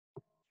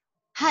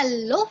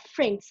Hello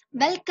friends,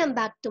 welcome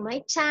back to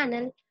my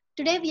channel.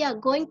 Today we are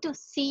going to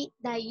see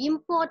the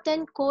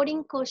important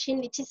coding question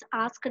which is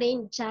asked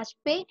in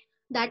Juspay,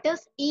 that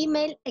is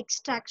email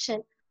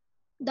extraction.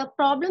 The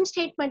problem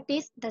statement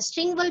is the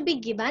string will be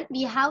given.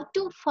 We have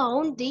to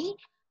find the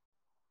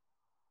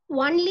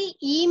only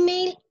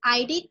email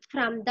ID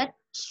from that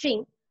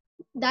string.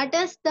 That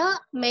is the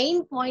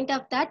main point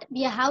of that.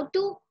 We have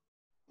to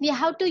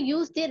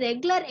use the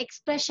regular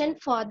expression.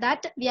 For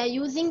that we are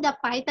using the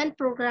Python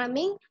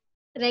programming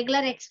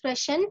regular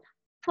expression.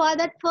 For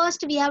that,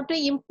 first we have to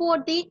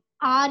import the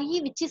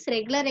re, which is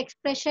regular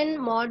expression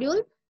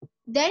module.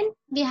 Then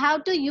we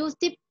have to use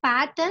the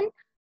pattern.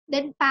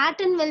 Then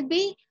pattern will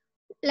be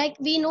like,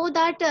 we know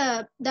that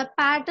the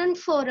pattern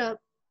for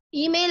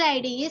email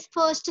id is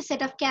first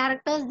set of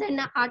characters, then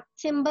a at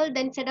symbol,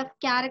 then set of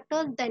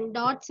characters, then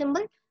dot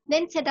symbol,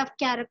 then set of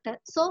characters.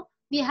 So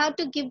we have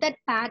to give that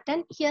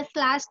pattern here.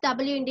 Slash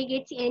w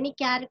indicates any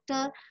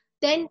character,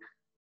 then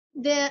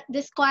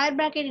the square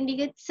bracket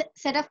indicates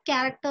set of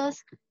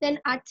characters, then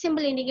at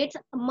symbol indicates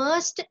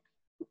merged.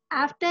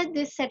 After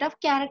this set of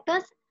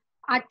characters,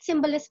 at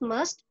symbol is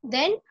merged,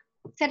 then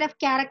set of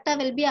character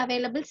will be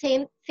available,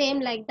 same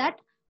like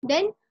that.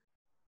 Then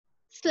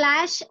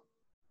slash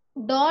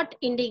dot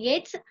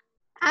indicates,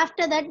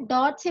 after that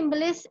dot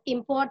symbol is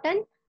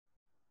important,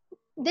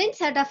 then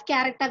set of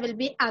character will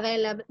be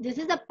available. This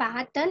is the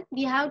pattern.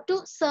 We have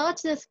to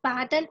search this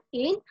pattern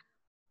in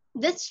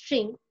this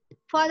string.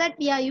 For that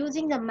we are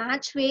using the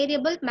match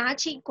variable.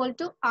 Match equal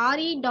to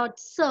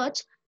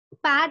re.search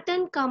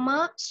pattern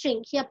comma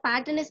string. Here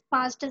pattern is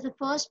passed as the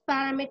first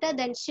parameter,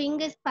 then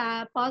string is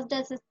passed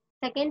as the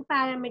second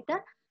parameter.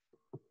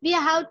 We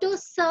have to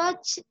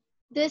search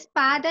this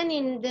pattern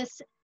in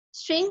this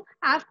string.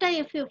 After,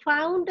 if you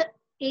found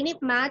any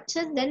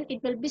matches, then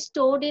it will be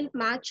stored in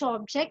match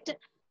object.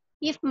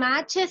 If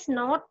match is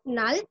not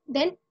null,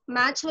 then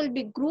match will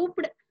be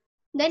grouped,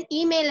 then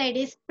email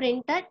id is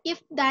printed.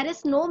 If there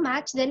is no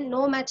match, then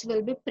no match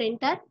will be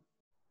printed.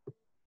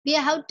 We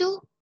have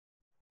to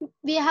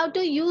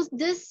use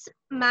this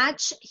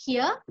match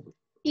here.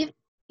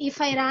 If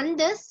I run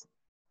this,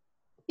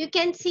 you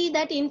can see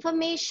that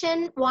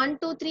information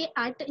 123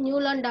 at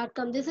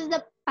newlearn.com. This is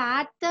the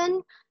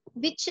pattern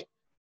which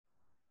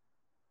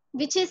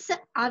is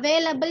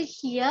available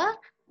here.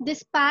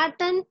 This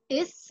pattern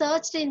is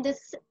searched in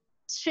this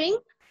string.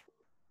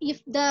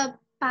 If the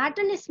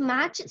pattern is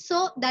match,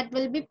 so that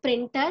will be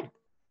printed.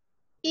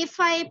 If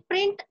I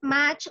print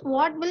match,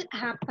 what will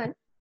happen?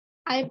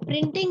 I'm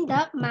printing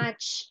the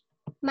match.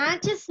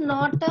 Match is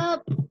not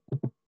a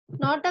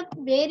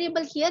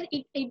variable here.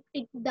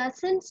 It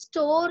doesn't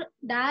store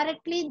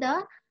directly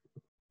the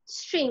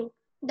string,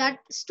 that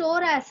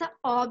store as an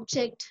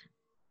object.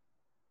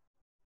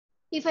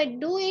 If I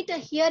do it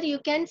here, you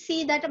can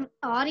see that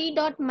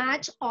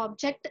re.match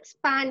object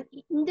span.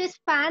 In this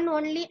span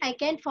only I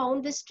can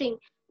found the string.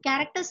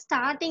 Character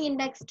starting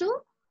index to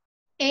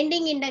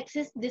ending index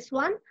is this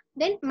one.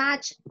 Then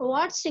match,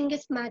 what string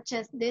is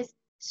matches? This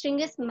string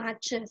is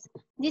matches.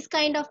 This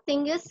kind of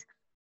thing is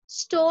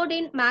stored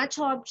in match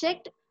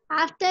object.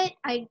 After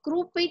I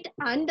group it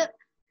and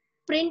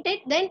print it,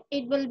 then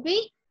it will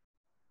be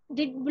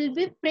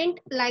print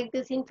like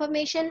this,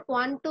 information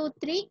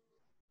 123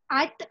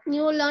 at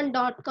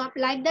newlearn.com.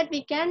 Like that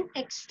we can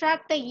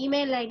extract the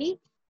email id.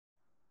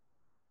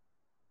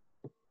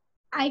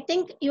 I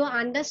think you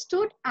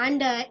understood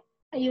and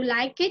you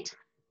like it.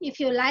 If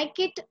you like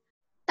it,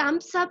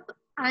 thumbs up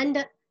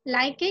and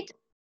like it.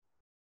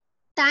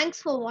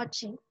 Thanks for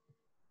watching.